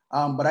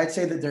 But I'd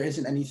say that there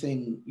isn't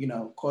anything,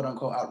 quote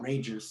unquote,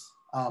 outrageous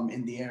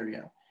in the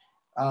area.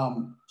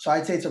 So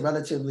I'd say it's a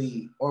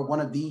relatively, or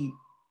one of the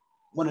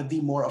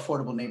more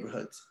affordable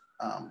neighborhoods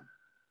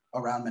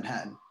around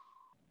Manhattan.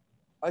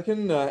 I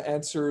can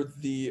answer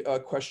the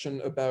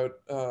question about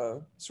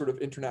sort of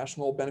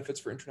international benefits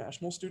for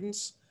international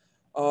students.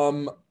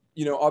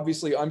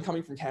 Obviously I'm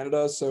coming from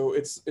Canada, so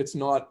it's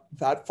not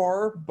that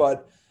far,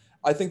 but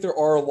I think there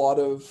are a lot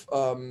of,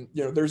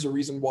 there's a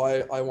reason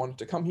why I wanted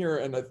to come here,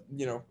 and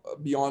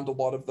beyond a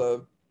lot of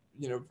the,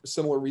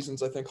 similar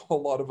reasons I think a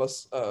lot of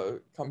us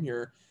come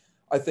here.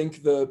 I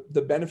think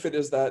the benefit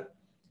is that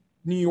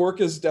New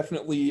York is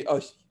definitely a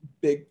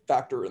big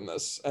factor in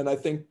this, and I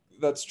think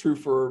that's true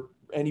for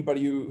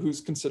anybody who's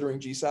considering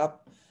GSAPP.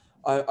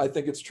 I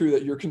think it's true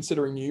that you're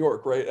considering New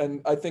York, right?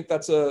 And I think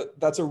that's a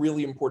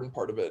really important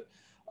part of it.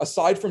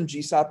 Aside from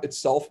GSAPP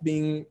itself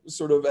being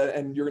sort of,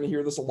 and you're going to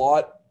hear this a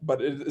lot,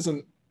 but it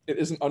isn't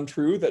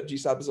untrue that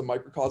GSAPP is a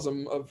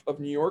microcosm of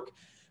New York.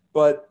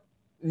 But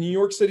New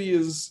York City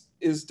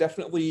is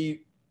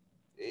definitely,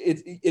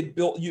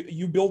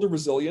 you build a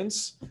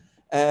resilience,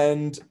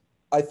 and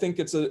I think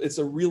it's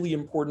a really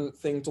important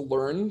thing to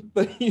learn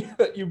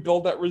that you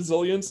build that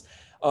resilience.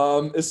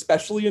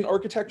 Especially in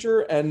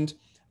architecture. And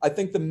I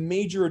think the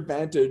major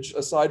advantage,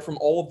 aside from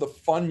all of the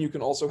fun you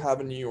can also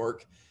have in New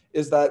York,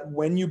 is that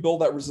when you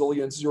build that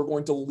resilience, you're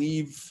going to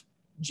leave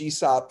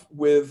GSAPP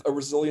with a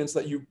resilience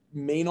that you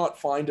may not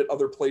find at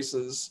other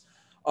places.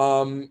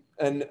 And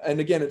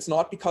again, it's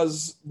not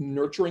because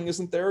nurturing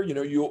isn't there.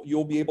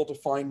 You'll be able to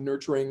find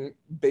nurturing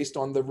based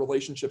on the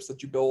relationships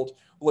that you build,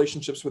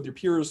 relationships with your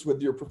peers,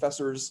 with your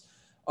professors.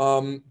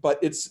 But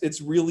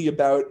it's really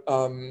about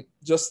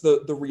just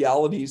the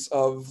realities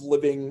of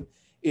living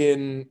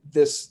in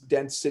this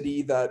dense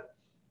city that,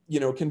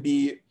 can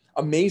be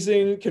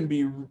amazing, can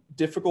be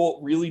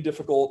difficult, really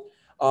difficult,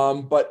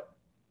 but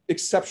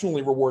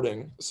exceptionally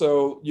rewarding.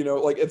 So,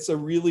 it's a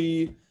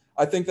really,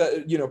 I think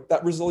that,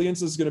 that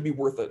resilience is going to be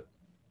worth it.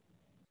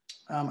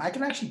 I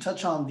can actually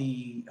touch on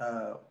the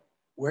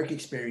work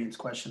experience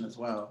question as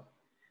well.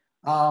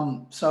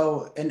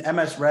 So in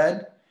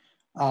MS.RED,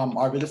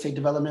 our real estate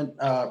development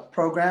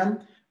program,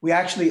 we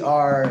actually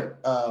are,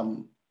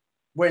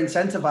 we're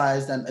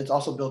incentivized, and it's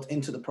also built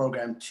into the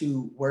program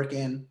to work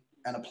in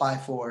and apply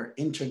for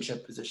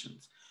internship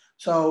positions.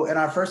 So in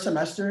our first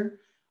semester,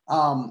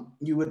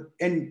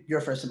 in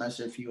your first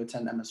semester, if you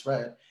attend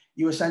MS.RED,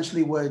 you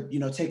essentially would,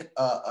 take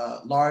a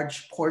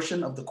large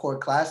portion of the core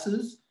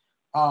classes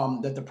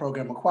that the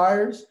program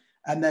requires.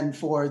 And then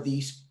for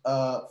the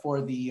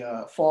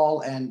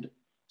fall and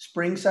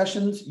spring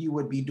sessions, you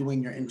would be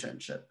doing your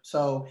internship.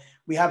 So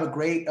we have a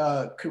great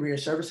career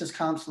services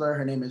counselor.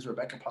 Her name is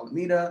Rebecca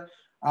Palomita.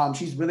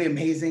 She's really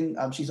amazing.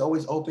 She's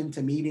always open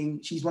to meeting.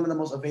 She's one of the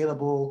most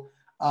available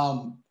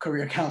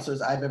career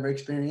counselors I've ever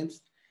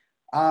experienced.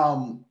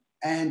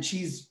 And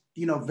she's,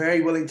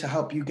 very willing to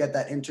help you get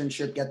that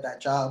internship, get that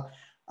job.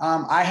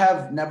 I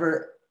have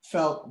never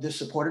felt this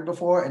supported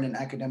before in an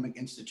academic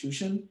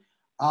institution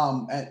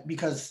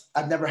because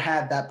I've never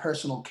had that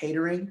personal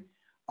catering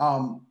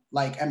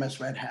like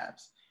MS.RED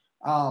has.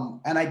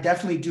 And I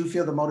definitely do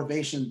feel the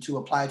motivation to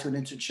apply to an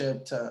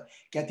internship, to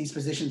get these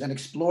positions and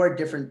explore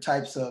different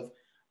types of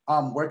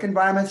work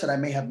environments that I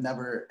may have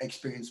never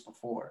experienced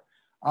before.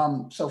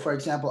 So for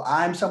example,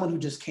 I'm someone who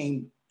just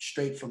came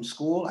straight from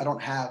school. I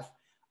don't have,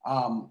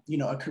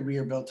 a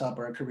career built up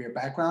or a career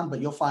background,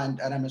 but you'll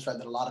find at MS.RED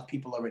that a lot of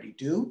people already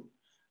do.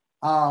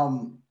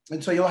 And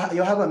so you'll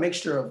have a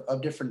mixture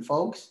of different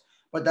folks,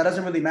 but that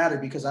doesn't really matter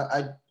because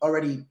I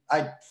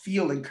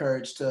feel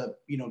encouraged to,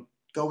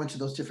 go into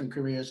those different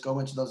careers, go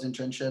into those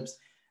internships,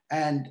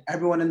 and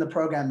everyone in the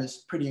program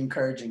is pretty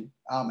encouraging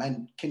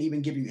and can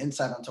even give you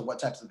insight onto what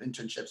types of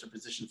internships or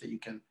positions that you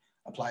can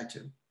apply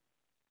to.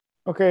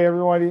 Okay,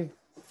 everybody.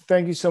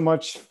 Thank you so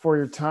much for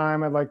your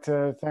time. I'd like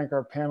to thank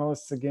our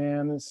panelists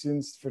again,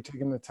 students for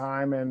taking the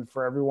time, and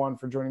for everyone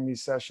for joining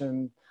these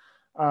sessions.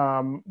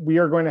 We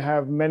are going to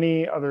have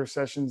many other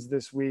sessions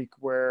this week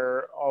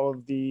where all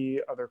of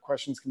the other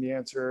questions can be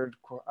answered.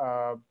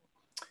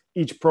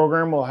 Each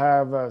program will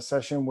have a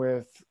session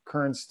with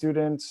current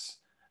students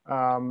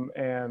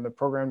and the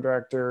program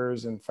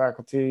directors and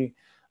faculty.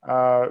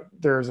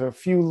 There's a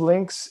few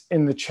links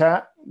in the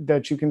chat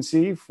that you can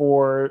see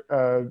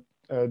for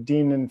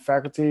Dean and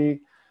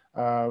faculty,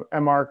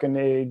 M.ARCH and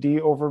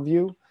AAD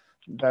overview.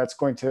 That's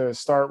going to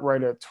start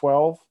right at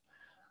 12.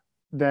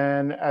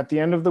 Then at the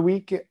end of the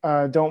week,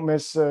 don't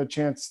miss a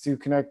chance to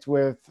connect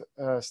with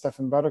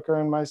Stefan Budeker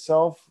and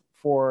myself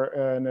for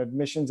an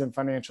admissions and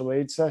financial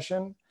aid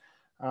session.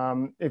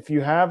 If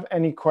you have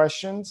any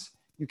questions,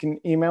 you can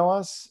email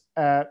us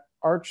at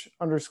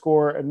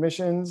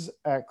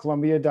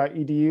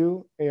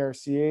arch_admissions@columbia.edu,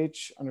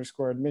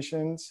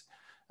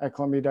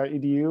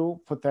 arch_admissions@columbia.edu.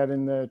 Put that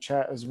in the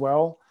chat as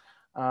well.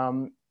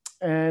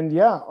 And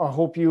yeah, I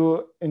hope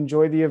you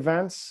enjoy the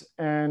events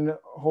and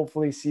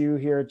hopefully see you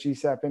here at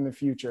GSAPP in the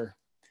future.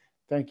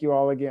 Thank you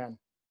all again.